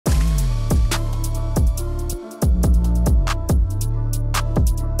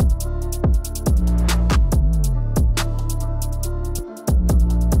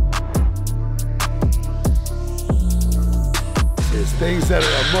that are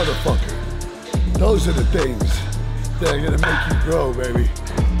a motherfucker. Those are the things that are gonna make you grow, baby.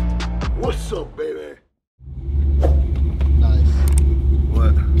 What's up, baby? Nice.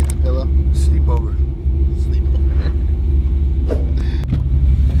 What? Get the pillow. Sleep over. Sleep over.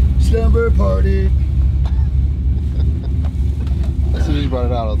 Slumber party. As soon as you brought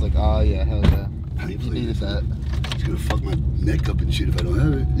it out, I was like, oh yeah, hell yeah. You needed that. It's gonna fuck my neck up and shit if I don't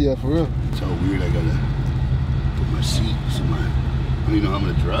have it. Yeah, for real. It's all weird. I gotta put my seat so I don't even know how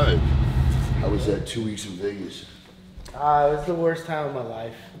I'm gonna drive. How was that 2 weeks in Vegas? It was the worst time of my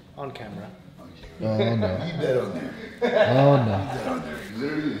life on camera. Oh no. Leave that on there. Oh no. Leave that on there.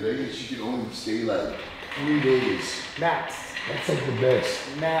 Literally in Vegas, you can only stay like 3 days. Max. That's like the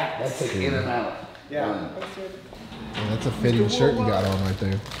best. Max. That's like in and out. Yeah. Yeah, that's a fitting shirt you got on right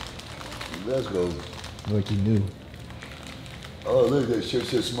there. Let's go. Like you knew. Oh, look, that shirt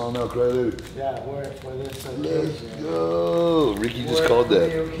says smile now, cry later. Yeah, we're for this Let's occasion. go. Ricky just We're called for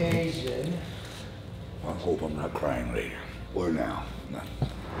that. the occasion. I hope I'm not crying later. Or now. No.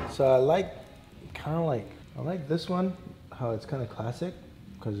 So I like this one, how it's kind of classic,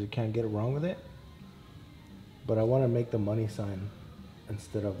 because you can't get wrong with it. But I want to make the money sign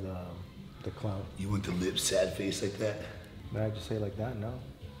instead of the clown. You want the lip sad face like that? May I just say it like that? No.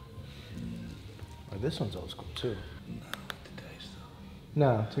 Like this one's old school too. No, the dice though.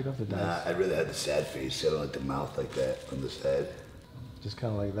 No, take off the dice. Nah, I'd rather have the sad face. I don't like the mouth like that on the side. Just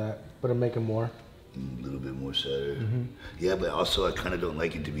kind of like that, but I'm making more. A little bit more sadder. Yeah, but also I kind of don't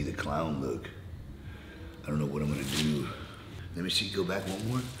like it to be the clown look. I don't know what I'm gonna do. Let me see, go back one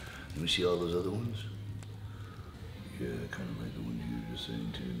more. Let me see all those other ones. Yeah, kind of like the ones you were just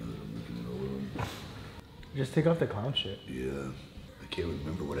saying too, now that I'm looking at all of them. Just take off the clown shit. Yeah, I can't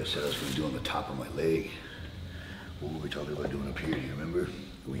remember what I said I was gonna do on the top of my leg. What were we talking about doing up here, do you remember?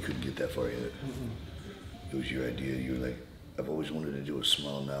 We couldn't get that far yet. It was your idea, you were like, I've always wanted to do a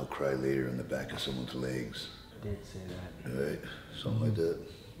smile now, cry later on the back of someone's legs. I did say that. Right, something like that.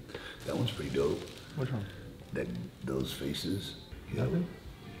 That one's pretty dope. Which one? Those faces. Yeah. Nothing?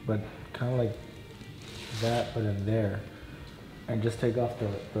 But kind of like that, but in there. And just take off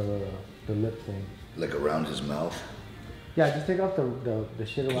the lip thing. Like around his mouth. Yeah, just take off the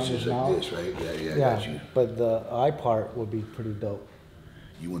shit around his Like mouth. this, right? Yeah, I got you. But the eye part would be pretty dope.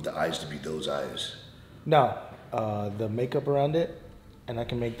 You want the eyes to be those eyes. No, the makeup around it, and I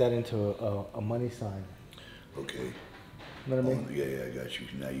can make that into a money sign. Okay. You know what I mean? Yeah, I got you.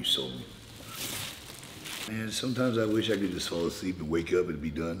 Now you sold me. Man, sometimes I wish I could just fall asleep and wake up and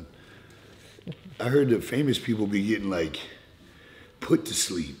be done. I heard that famous people be getting like put to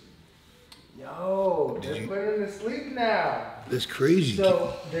sleep. Yo, they're putting him to sleep now. That's crazy.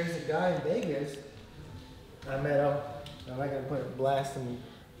 So there's a guy in Vegas. I met him. I'm not gonna blast him,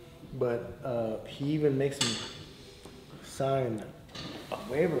 but he even makes him sign a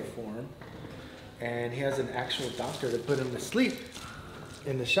waiver form, and he has an actual doctor to put him to sleep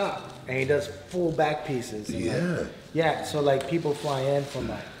in the shop, and he does full back pieces. And Yeah. yeah. So like people fly in from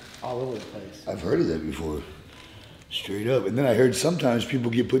like all over the place. I've heard of that before. Straight up. And then I heard sometimes people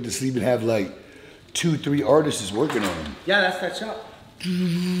get put to sleep and have like 2, 3 artists working on them. Yeah, that's that shop.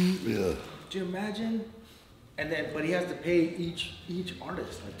 Yeah. Could you imagine? And then, but he has to pay each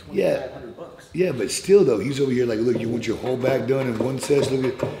artist like $2,500. Yeah, but still though, he's over here like, look, you want your whole back done in one session.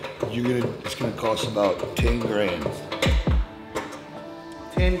 Look at, it's gonna cost about 10 grand.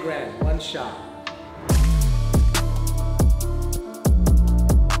 10 grand, one shot.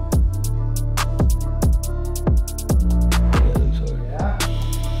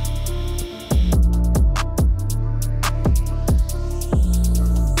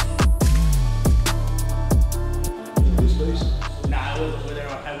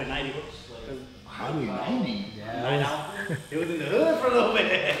 It was in the hood for a little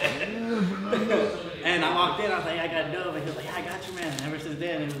bit. And I walked in, I was like, I got dove. And he was like, yeah, I got you, man. And ever since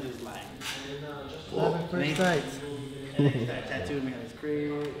then, it was just like, First sights. and then he started tattooing me on his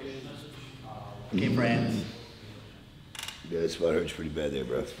crib. Became friends. Yeah, that spot hurts pretty bad there,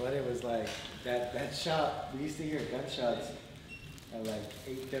 bro. But it was like, that shot, we used to hear gunshots at like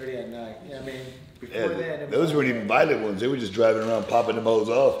 8:30 at night. You know what I mean? Before then, those weren't even violent ones. They were just driving around popping them hoes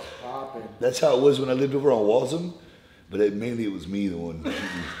off. Popping. That's how it was when I lived over on Walsum. But mainly it was me, the one.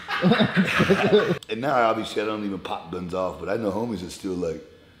 And now, obviously, I don't even pop guns off. But I know homies that still like,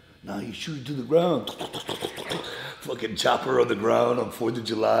 nah, you shoot it to the ground. Fucking chopper on the ground on 4th of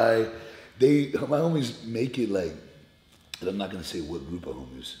July. My homies make it like, and I'm not going to say what group of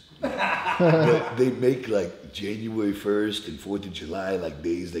homies. But they make like January 1st and 4th of July like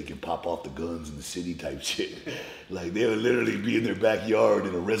days they can pop off the guns in the city type shit. Like they'll literally be in their backyard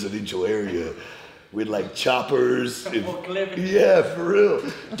in a residential area with like choppers. And, clip. yeah, for real.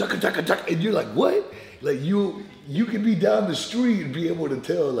 And you're like, what? Like you can be down the street and be able to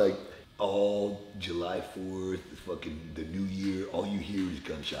tell like all July 4th, fucking the new year, all you hear is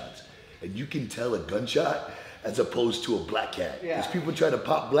gunshots. And you can tell a gunshot as opposed to a black cat. Because people try to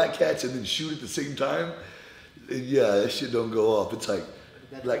pop black cats and then shoot at the same time. And yeah, that shit don't go off. It's like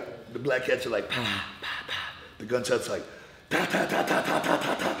the black cats are like, pa, pa, pa. The gunshot's like, ta, ta, ta, ta, ta, ta,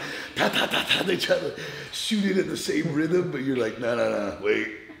 ta, ta, ta, ta, ta, ta. They try to shoot it in the same rhythm, but you're like, no, wait.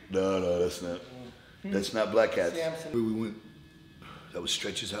 No, that's not black cats. We went, that was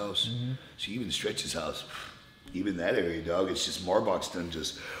Stretch's house. So even Stretch's house, even that area, dog, it's just Marbach's done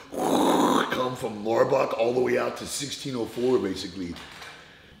just come from Marbach all the way out to 1604, basically.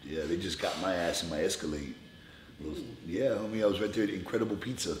 Yeah, they just got my ass in my Escalade. Yeah, homie, I was right there at Incredible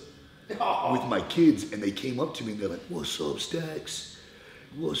Pizza with my kids, and they came up to me and they're like, what's up, Stax?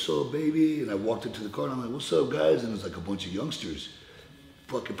 What's up, baby? And I walked up to the car and I'm like, what's up, guys? And it was like a bunch of youngsters.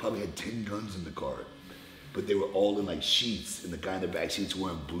 Fucking probably had 10 guns in the car. But they were all in like sheets, and the guy in the back seat's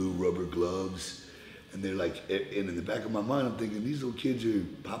wearing blue rubber gloves. And they're like, and in the back of my mind, I'm thinking, these little kids are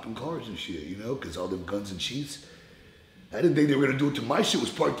popping cars and shit, you know, because all them guns and sheets. I didn't think they were gonna do it to my shit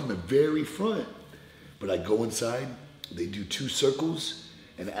was parked in the very front. But I go inside, they do 2 circles,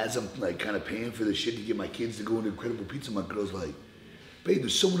 and as I'm like kind of paying for the shit to get my kids to go into Incredible Pizza, my girl's like, babe,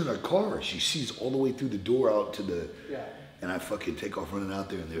 there's someone in our car. She sees all the way through the door out to the, and I fucking take off running out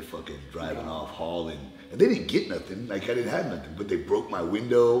there, and they're fucking driving off, hauling. And they didn't get nothing, like I didn't have nothing, but they broke my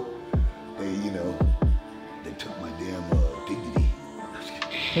window. They, you know, they took my damn dignity.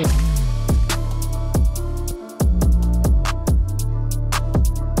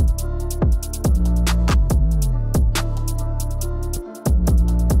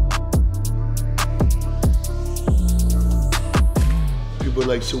 People are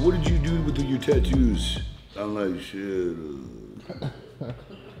like, so what did you do with your tattoos? I'm like, shit.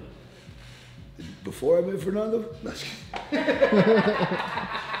 Before I met Fernando?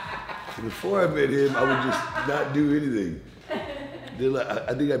 Before I met him, I would just not do anything. They're like,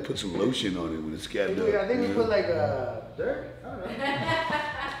 I think I put some lotion on it when it's scabbed up. I think we put like dirt. I don't know.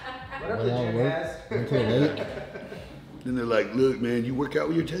 Whatever the gym has. Then they're like, look, man, you work out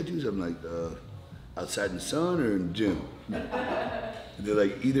with your tattoos? I'm like, outside in the sun or in the gym? And they're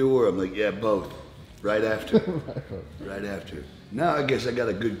like, either or. I'm like, yeah, both. Right after. Right after. Now I guess I got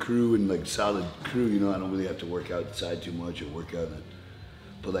a good crew and like solid crew, you know, I don't really have to work outside too much or work out.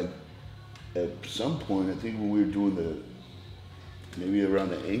 But like at some point, I think when we were doing maybe around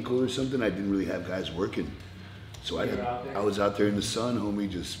the ankle or something, I didn't really have guys working. So I was out there in the sun, homie,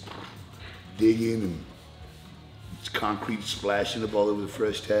 just digging and concrete splashing up all over the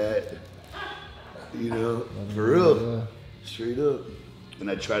fresh tat. You know, for real, straight up. And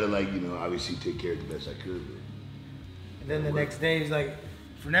I try to like, you know, obviously take care of the best I could. And then the next day he's like,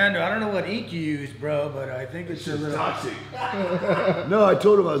 Fernando, I don't know what ink you use, bro, but I think it's a little toxic. No, I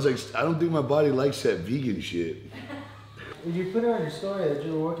told him, I was like, I don't think my body likes that vegan shit. You put it on your story that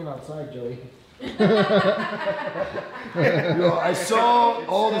you were working outside, Joey. Yo, I saw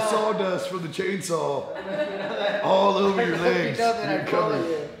all the sawdust from the chainsaw all over your legs. You're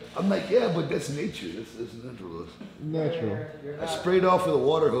covered. I'm like, yeah, but that's nature. That's natural. Natural. I sprayed off with a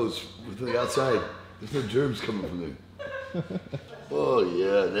water hose from the outside. There's no germs coming from there. Oh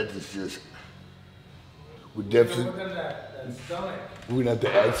yeah, that is just. We're definitely. We're gonna have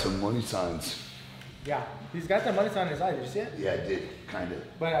to add some money signs. Yeah, he's got that money sign on his eye. Did you see it? Yeah, I did, kind of.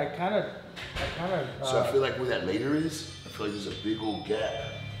 But I kind of. So I feel like where that later is, I feel like there's a big old gap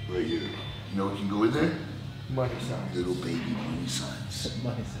right here. You know what can go in there? Money signs. Little baby money signs.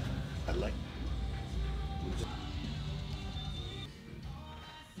 Money signs. I like. So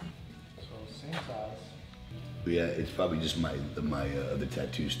same size. Yeah, it's probably just my other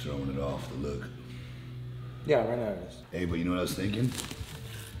tattoos throwing it off the look. Yeah, right now it is. Hey, but you know what I was thinking?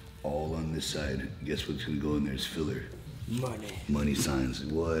 All on this side. Guess what's gonna go in there is filler. Money. Money signs.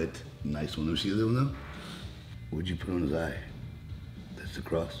 What? Nice one. Ever see the other one though? What'd you put on his eye? That's the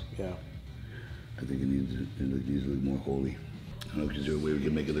cross? Yeah. I think it needs to look more holy. I don't know, is there a way we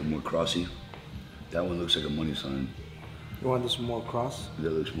can make it look more crossy? That one looks like a money sign. You want this more cross?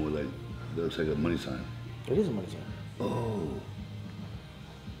 That looks more like, that looks like a money sign. It is a money sign. Oh.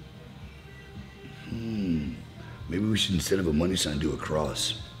 Maybe we should, instead of a money sign, do a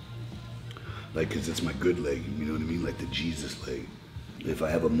cross. Like, cause it's my good leg, you know what I mean? Like the Jesus leg. If I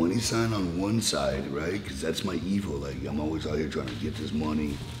have a money sign on one side, right? Cause that's my evil, like I'm always out here trying to get this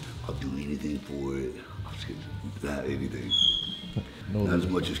money. I'll do anything for it. I'll just get not anything. Not as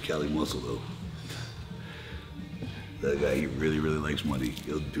much as Cali Muscle though. That guy, he really, really likes money.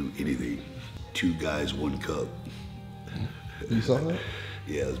 He'll do anything. 2 guys, 1 cup. You saw that?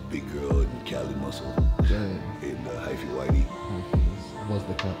 Yeah, it was Big Girl and Cali Muscle Dang. and Hyphy Whitey. Was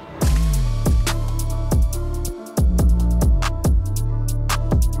the cup.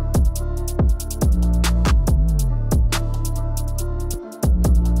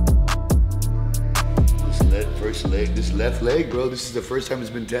 This left leg, bro, this is the first time it's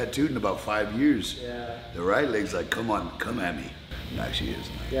been tattooed in about 5 years. Yeah. The right leg's like, come on, come at me. It actually is.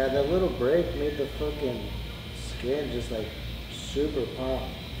 Yeah, that little break made the fucking skin just like super pop.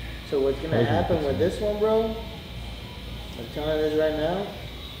 So what's gonna happen with this one, bro? I'm telling you this right now.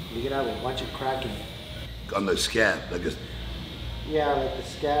 You're gonna have to watch it cracking. On the scab, like a... Yeah, like the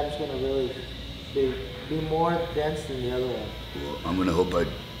scab's gonna really be more dense than the other one. Well, I'm gonna hope I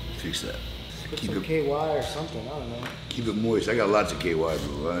fix that. Put Keep some it, KY or something, I don't know. keep it moist. I got lots of KY,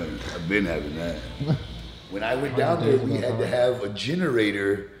 bro. I've been having that. When I went down there, we had to have a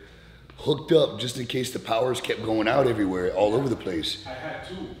generator hooked up just in case the powers kept going out everywhere, all over the place. I had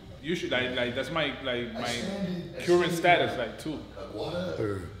 2. Usually, like that's my current status, like 2. Aguada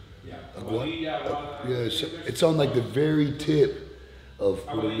or? Yeah. Yeah, it's on like the very tip of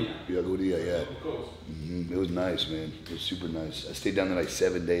Aguadilla, yeah. It was nice, man. It was super nice. I stayed down there like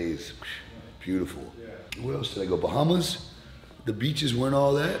 7 days. Beautiful. Where else did I go? Bahamas? The beaches weren't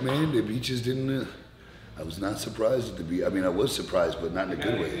all that, man. The beaches didn't... I was not surprised at the beach. I mean, I was surprised, but not in a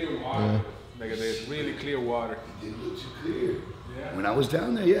good way. Clear water. Like there's really clear water. It didn't look too clear. Yeah. When I was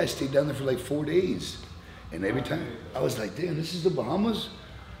down there, yeah, I stayed down there for like 4 days. And every time, I was like, damn, this is the Bahamas?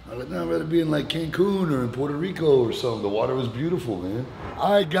 I was like, no, I'd rather be in like Cancun or in Puerto Rico or something. The water was beautiful, man.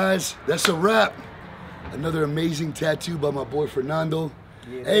 All right, guys, that's a wrap. Another amazing tattoo by my boy Fernando.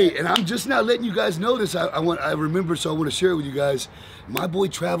 Yeah. Hey, and I'm just now letting you guys know this. I remember, so I want to share it with you guys. My boy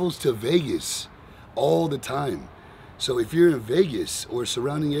travels to Vegas all the time. So if you're in Vegas or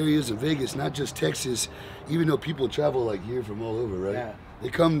surrounding areas in Vegas, not just Texas, even though people travel like here from all over, right? Yeah. They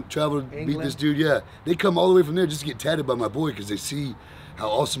come travel, meet this dude, yeah. They come all the way from there just to get tatted by my boy because they see how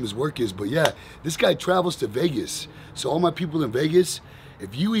awesome his work is. But yeah, this guy travels to Vegas. So all my people in Vegas,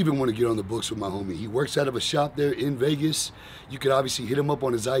 if you even want to get on the books with my homie, he works out of a shop there in Vegas. You could obviously hit him up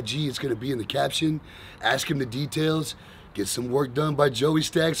on his IG. It's going to be in the caption. Ask him the details. Get some work done by Joey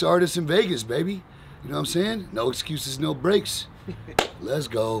Stax Artists in Vegas, baby. You know what I'm saying? No excuses, no breaks. Let's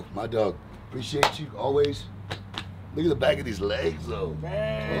go, my dog. Appreciate you always. Look at the back of these legs, though. Oh,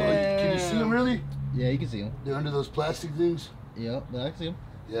 can you see them, really? Yeah, you can see them. They're under those plastic things? Yep, I can see them.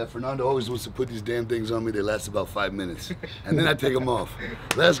 Yeah, Fernando always wants to put these damn things on me. They last about 5 minutes. And then I take them off.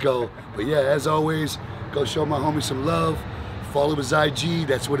 Let's go. But yeah, as always, go show my homie some love. Follow his IG.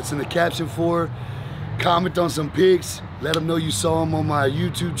 That's what it's in the caption for. Comment on some pics. Let him know you saw him on my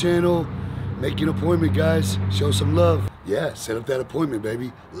YouTube channel. Make an appointment, guys. Show some love. Yeah, set up that appointment,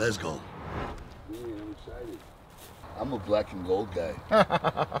 baby. Let's go. Man, I'm excited. I'm a black and gold guy.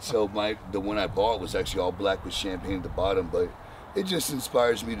 So the one I bought was actually all black with champagne at the bottom, but it just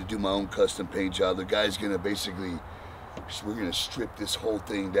inspires me to do my own custom paint job. The guy's gonna basically, we're gonna strip this whole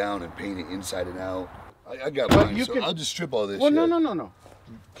thing down and paint it inside and out. I got mine, so I'll just strip all this shit. No.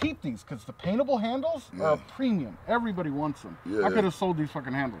 Keep these, because the paintable handles are premium. Everybody wants them. I could have sold these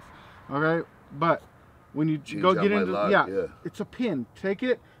fucking handles. Okay? But when you go get into, lock, it's a pin. Take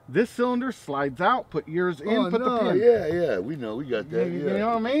it. This cylinder slides out. Put yours in, put the pin. Yeah, we know. We got that, You know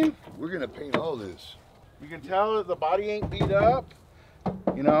what I mean? We're gonna paint all this. You can tell that the body ain't beat up.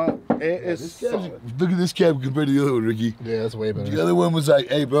 You know, it's solid. Look at this cab compared to the other one, Ricky. Yeah, that's way better. The other one was like,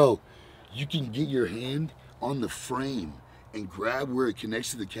 hey, bro, you can get your hand on the frame and grab where it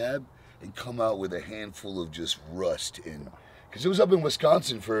connects to the cab and come out with a handful of just rust in. Because it was up in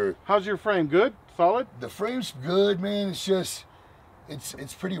Wisconsin for... How's your frame? Good? Solid? The frame's good, man. It's just,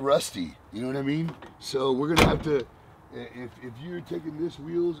 it's pretty rusty. You know what I mean? So we're going to have to... If you're taking this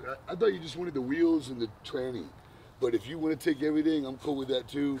wheels, I thought you just wanted the wheels and the tranny. But if you want to take everything, I'm cool with that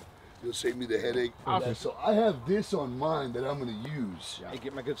too. You'll save me the headache. Okay. So I have this on mine that I'm going to use. Hey,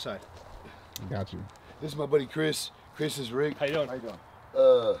 get my good side. Got you. This is my buddy Chris. Chris is Rick. How you doing?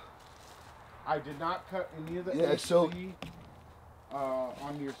 I did not cut any of the AC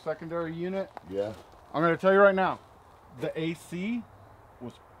on your secondary unit. Yeah. I'm going to tell you right now, the AC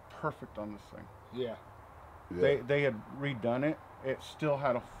was perfect on this thing. Yeah. They had redone it. It still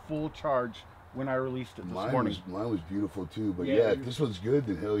had a full charge when I released it this morning. Mine was beautiful too, but yeah, if this one's good,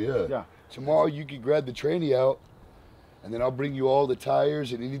 then hell yeah. Yeah. Tomorrow you can grab the tranny out, and then I'll bring you all the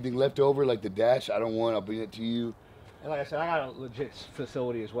tires and anything left over, like the dash I don't want, I'll bring it to you. And like I said, I got a legit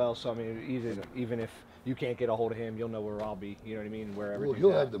facility as well, so I mean, even if you can't get a hold of him, you'll know where I'll be, you know what I mean, wherever. Well,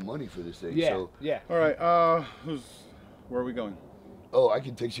 he'll have the money for this thing, yeah, so. Yeah. All right, where are we going? Oh, I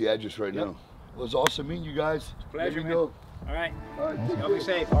can text you the address right now. It was awesome meeting you guys. Pleasure, Let me man. go. All right. All right, take Y'all care. be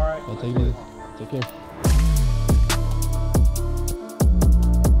safe. All right. I'll take you. Take care.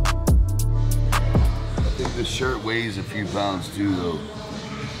 I think this shirt weighs a few pounds too, though.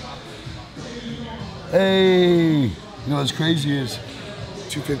 Hey, you know what's crazy is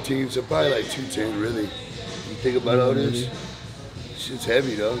 215, so probably like 210, really. You think about all this, shit's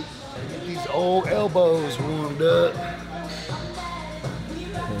heavy, though. Get these old elbows warmed up.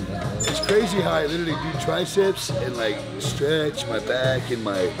 It's crazy how I literally do triceps and like stretch my back and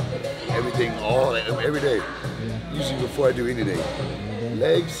my everything all every day. Usually before I do anything.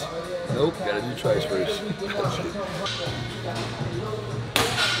 Legs, nope, gotta do triceps first.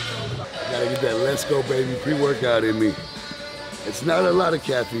 Gotta get that Let's Go Baby pre-workout in me. It's not a lot of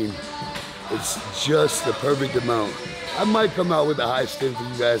caffeine. It's just the perfect amount. I might come out with a high stim for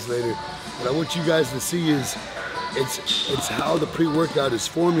you guys later, but I want you guys to see is it's how the pre-workout is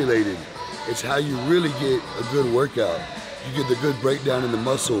formulated. It's how you really get a good workout. You get the good breakdown in the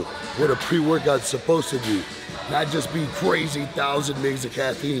muscle, what a pre-workout's supposed to do. Not just be crazy 1,000 mgs of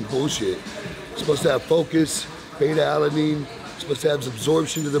caffeine bullshit. It's supposed to have focus, beta-alanine, it's supposed to have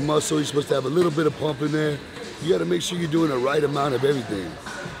absorption to the muscle, you're supposed to have a little bit of pump in there. You gotta make sure you're doing the right amount of everything.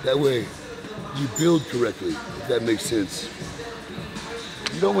 That way, you build correctly, if that makes sense.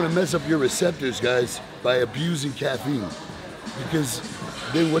 You don't wanna mess up your receptors, guys, by abusing caffeine. Because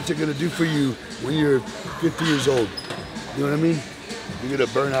then what's it gonna do for you when you're 50 years old? You know what I mean? You're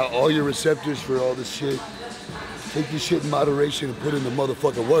gonna burn out all your receptors for all this shit. Take this shit in moderation and put in the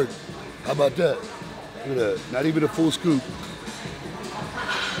motherfucking work. How about that? Look at that, not even a full scoop.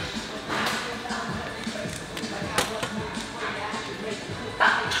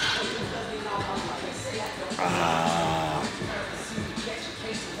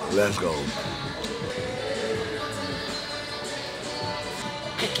 Let's go.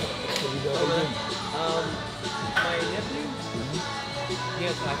 My nephew,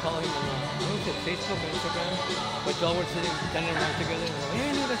 yes, I follow him on Facebook and Instagram, but y'all were standing around together, and I'm like, hey,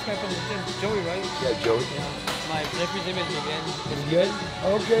 I know this guy from the gym, Joey, right? Yeah, Joey. Yeah. My nephew's name is Miguel. Good.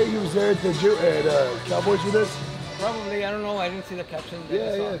 Okay, he was there at the Cowboys with us? Probably, I don't know, I didn't see the caption. Then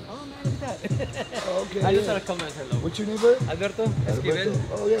Yeah, I saw, yeah. oh, man, look at that. Okay, I just yeah. had a comment, hello. What's your name, bro? Alberto Esquivel.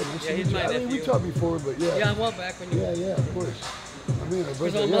 Oh, yeah. Nice to Yeah, he's meet you. my I mean, we nephew. talked before, but yeah. Yeah, a while back when you... Yeah, of course. I mean,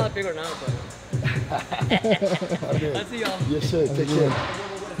 Because I'm a lot bigger now, but... I'll see y'all. Yes, sir. Take care.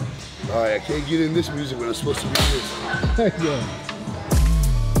 All right, I can't get in this music when I'm supposed to be in this. Yeah.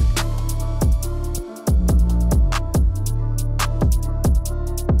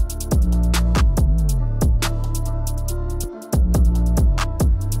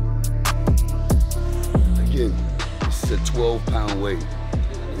 Again, this is a 12-pound weight. You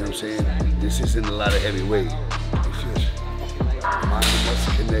know what I'm saying? This isn't a lot of heavy weight. It's just mind and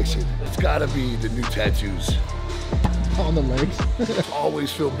muscle connection. It's gotta be the new tattoos. On the legs.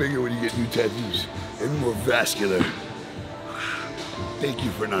 Always feel bigger when you get new tattoos and more vascular. Thank you,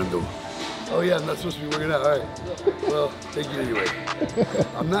 Fernando. Oh yeah, I'm not supposed to be working out. All right. Well, thank you anyway.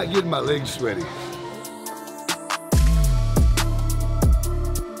 I'm not getting my legs sweaty.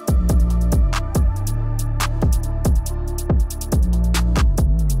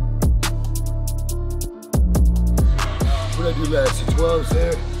 What did I do last? The 12s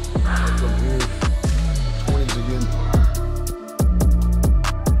there. From here, 20s again.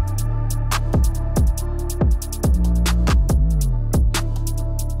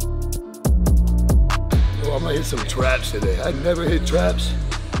 Oh, I'm gonna hit some traps today. I never hit traps.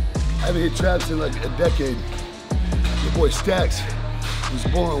 I haven't hit traps in like a decade. Your boy Stax was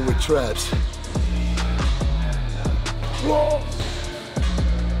born with traps. Whoa!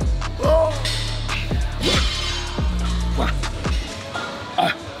 Whoa!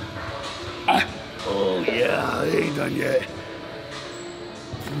 Oh yeah, I ain't done yet.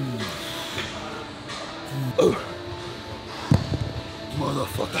 Oh,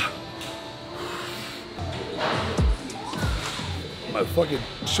 motherfucker. My fucking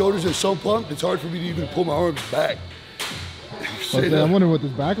shoulders are so pumped, it's hard for me to even pull my arms back. Okay, I wonder what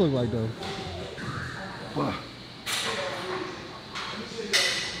this back look like though. Wow.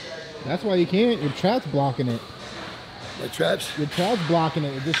 That's why you can't. Your trap's blocking it. My traps? Your trap's blocking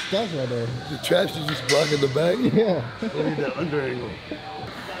it. It just stuck right there. The traps are just blocking the back? Yeah. I need that under angle.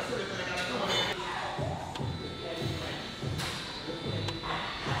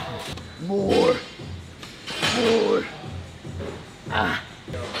 More. More. Ah.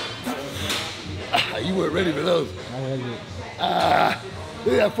 Ah, you weren't ready for those. I like it. Ah.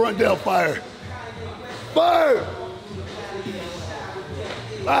 Look at that front dell fire. Fire!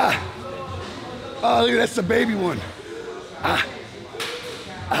 Ah. Oh, look, that's the baby one. Ah.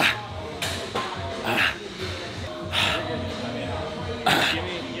 Ah.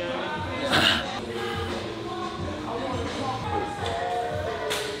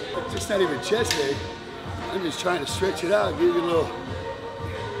 It's not even chest day. I'm just trying to stretch it out, give you a little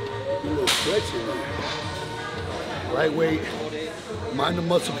stretch in there. Lightweight, mind to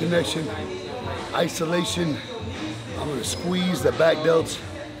muscle connection, isolation. I'm gonna squeeze the back delts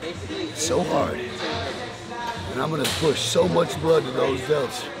so hard. And I'm gonna push so much blood to those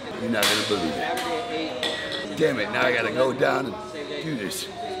delts. You're not gonna believe it. Damn it, now I gotta go down and do this.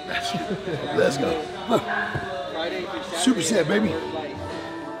 Let's go. Superset, baby.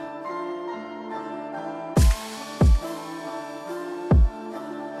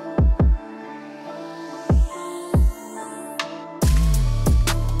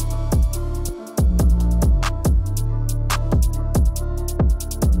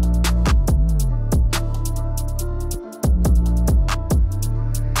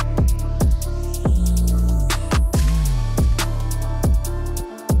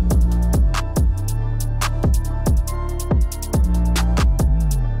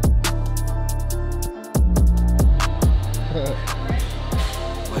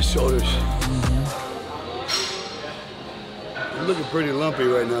 Shoulders. I'm looking pretty lumpy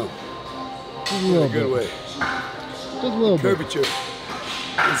right now. Just a little In a good way. Just a little bit. Curvature.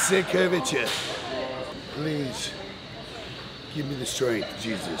 It's a curvature. Please give me the strength,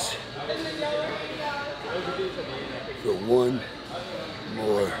 Jesus. For one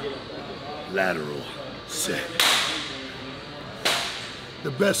more lateral set.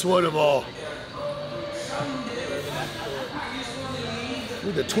 The best one of all.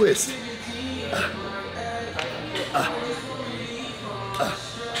 With a twist.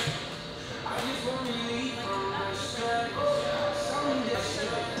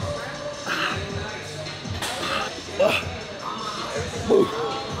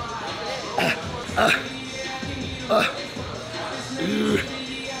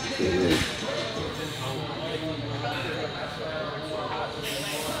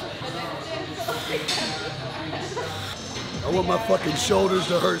 I want my fucking shoulders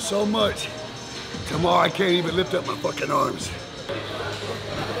to hurt so much. Tomorrow I can't even lift up my fucking arms.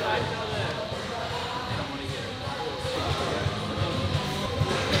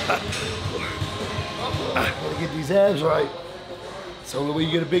 Gotta get these abs right. It's the only way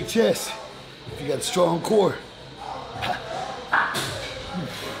you get a big chest. If you got a strong core.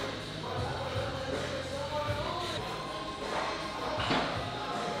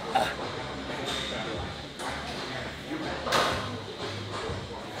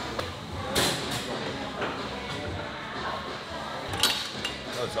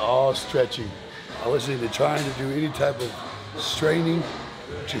 It's all stretching. I wasn't even trying to do any type of straining,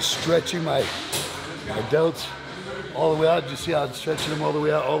 just stretching my delts all the way out. Just see how I'm stretching them all the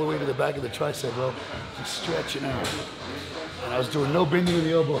way out, all the way to the back of the tricep, bro. Just stretching out. And I was doing no bending in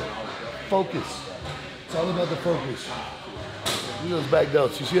the elbow. Focus. It's all about the focus. Look at those back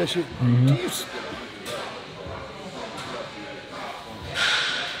delts. You see that shit? Mm-hmm.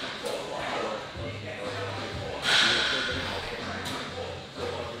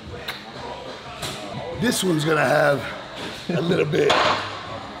 This one's gonna have a little bit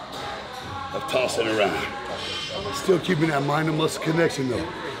of tossing around. Still keeping that mind and muscle connection though.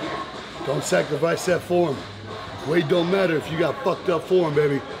 Don't sacrifice that form. Weight don't matter if you got fucked up form,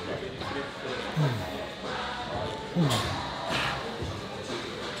 baby.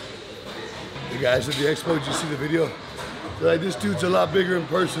 The guys at the expo, did you see the video? They're like, this dude's a lot bigger in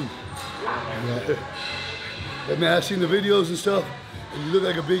person. Yeah. Hey man, I've seen the videos and stuff, and you look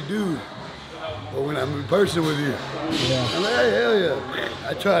like a big dude. But when I'm in person with you, yeah. I'm like, hey, hell yeah.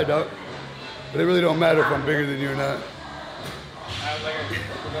 I tried, dog. But it really don't matter if I'm bigger than you or not.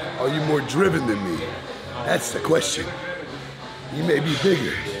 Are you more driven than me? That's the question. You may be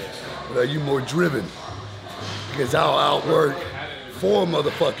bigger, but are you more driven? Because I'll outwork 4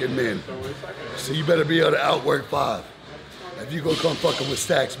 motherfucking men. So you better be able to outwork 5. If you go come fucking with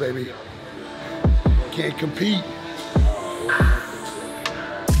Stax, baby. Can't compete.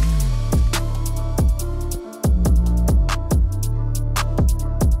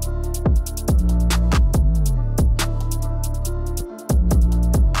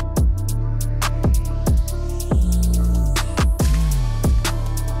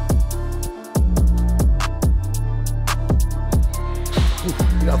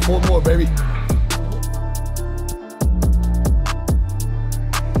 We got 4 more, baby.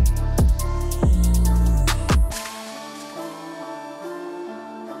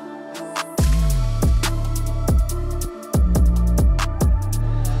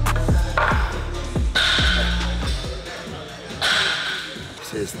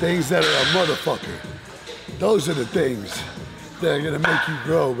 Says things that are a motherfucker. Those are the things They're gonna make you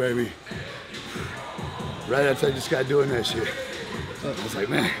grow, baby. Right after I just got doing that shit, I was like,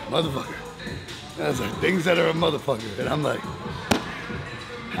 man, motherfucker. I was like, things that are a motherfucker. And I'm like,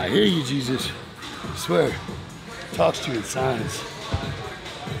 I hear you, Jesus. I swear. Talks to you in signs.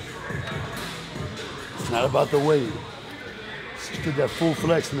 It's not about the weight. Just did that full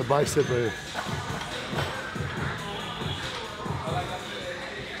flex in the bicep area.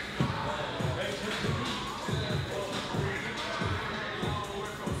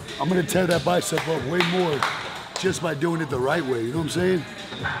 I'm gonna tear that bicep up way more just by doing it the right way, you know what I'm saying?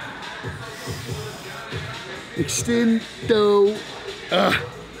 Extendo.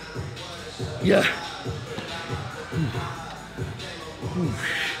 Yeah.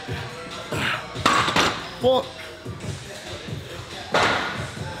 Fuck.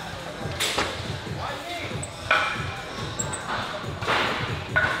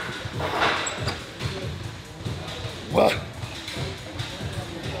 What?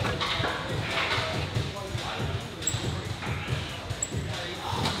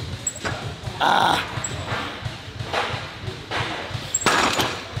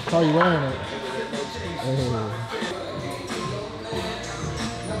 How are you wearing it?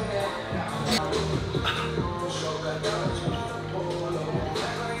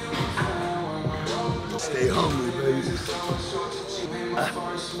 Stay hungry, baby.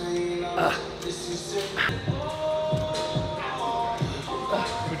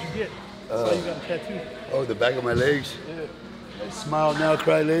 What'd you get? I saw you got a tattoo. Oh, the back of my legs? Yeah. Smile now,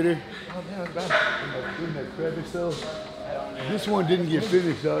 cry later. Oh, damn, it's bad. In that crevice though. This one didn't get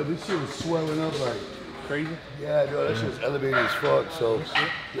finished, though. This shit was swelling up like Crazy? yeah, dude, that shit was elevated as fuck. So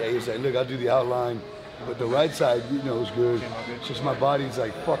yeah, he was like, look, I'll do the outline. But the right side, you know, is good. It's just my body's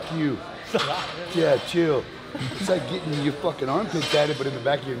like, fuck you. Yeah, chill. It's like getting your fucking armpit tatted, but in the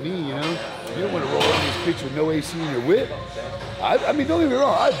back of your knee, you know? You don't want to roll on this bitch with no AC in your whip. I mean, don't get me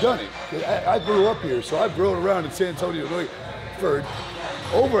wrong, I've done it. I grew up here, so I've grown around in San Antonio for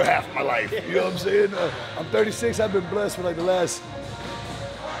over half my life. You know what I'm saying? I'm 36, I've been blessed for like the last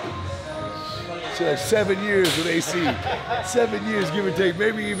 7 years with AC. 7 years, give or take,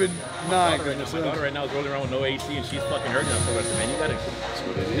 maybe even 9. My daughter right now is rolling around with no AC and she's fucking hurting us for us. Man, you gotta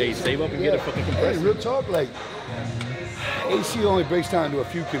save up and get a fucking compressor. Hey, real talk, like, AC only breaks down to a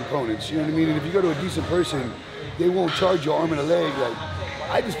few components, you know what I mean? And if you go to a decent person, they won't charge your arm and a leg. Like,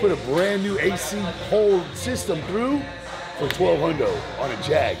 I just put a brand new AC whole system through for $1,200 on a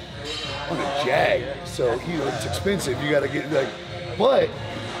Jag. On a Jag. So, you know, it's expensive. You gotta get, like, but,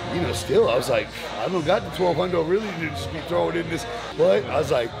 you know, still, I was like, I don't got the $1,200 really to just be throwing in this. But I was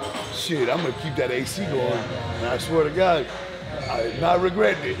like, shit, I'm gonna keep that AC going. And I swear to God, I'm not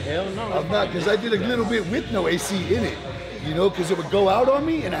regretting it. Hell no. I'm not, because I did a little bit with no AC in it, you know, because it would go out on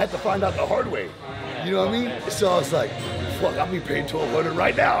me and I had to find out the hard way. You know what I mean? So I was like, fuck, I'll be paying $1,200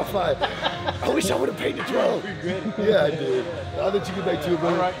 right now. If I wish I would have paid the 12. Yeah, I did. I'll let you get back to it,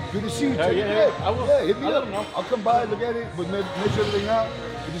 brother. Right. Good to see you. Yeah, I will. Yeah, hit me up. Know. I'll come by, look at it, but measure everything out,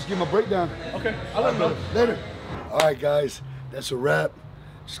 and just give my breakdown. Okay, I'll let him know. Later. All right, guys, that's a wrap.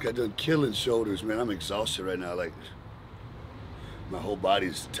 Just got done killing shoulders, man. I'm exhausted right now. Like, my whole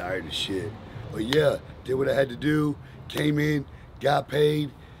body's tired as shit. But yeah, did what I had to do. Came in, got paid.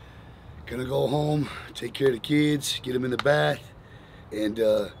 Gonna go home, take care of the kids, get them in the bath, and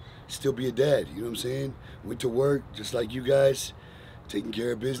still be a dad, you know what I'm saying? Went to work, just like you guys, taking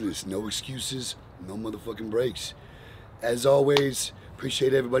care of business. No excuses, no motherfucking breaks. As always,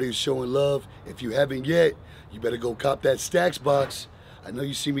 appreciate everybody who's showing love. If you haven't yet, you better go cop that Stax box. I know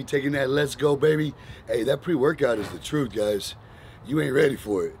you see me taking that Let's Go, baby. Hey, that pre-workout is the truth, guys. You ain't ready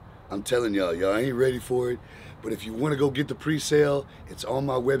for it. I'm telling y'all ain't ready for it. But if you want to go get the pre-sale, it's on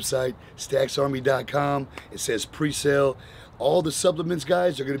my website, staxarmy.com. It says pre-sale. All the supplements,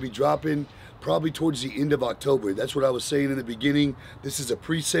 guys, are going to be dropping probably towards the end of October. That's what I was saying in the beginning. This is a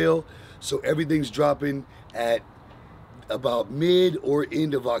pre-sale, so everything's dropping at about mid or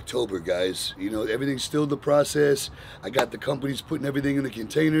end of October, guys. You know, everything's still in the process. I got the companies putting everything in the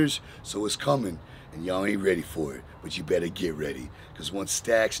containers, so it's coming. And y'all ain't ready for it, but you better get ready. Because once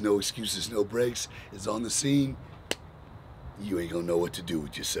Stax, no excuses, no breaks, is on the scene, you ain't gonna know what to do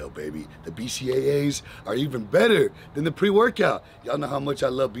with yourself, baby. The BCAA'S are even better than the pre-workout. Y'all know how much I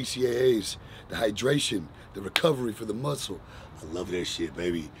love BCAA'S. The hydration, the recovery for the muscle. I love that shit,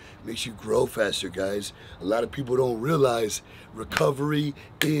 baby. Makes you grow faster, guys. A lot of people don't realize recovery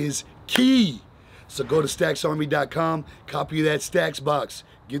is key. So go to StaxArmy.com, copy that Stax box.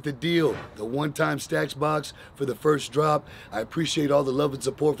 Get the deal, the one-time Stax box for the first drop. I appreciate all the love and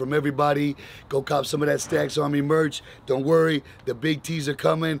support from everybody. Go cop some of that Stax Army merch. Don't worry, the big tees are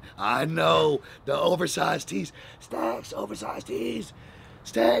coming. I know, the oversized tees. Stax, oversized tees.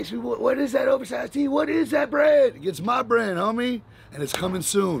 Stax, what is that oversized tee? What is that brand? It's my brand, homie. And it's coming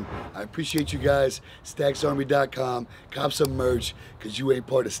soon. I appreciate you guys. StaxArmy.com. Cop some merch, because you ain't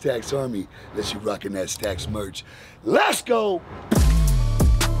part of Stax Army unless you rocking that Stax merch. Let's go!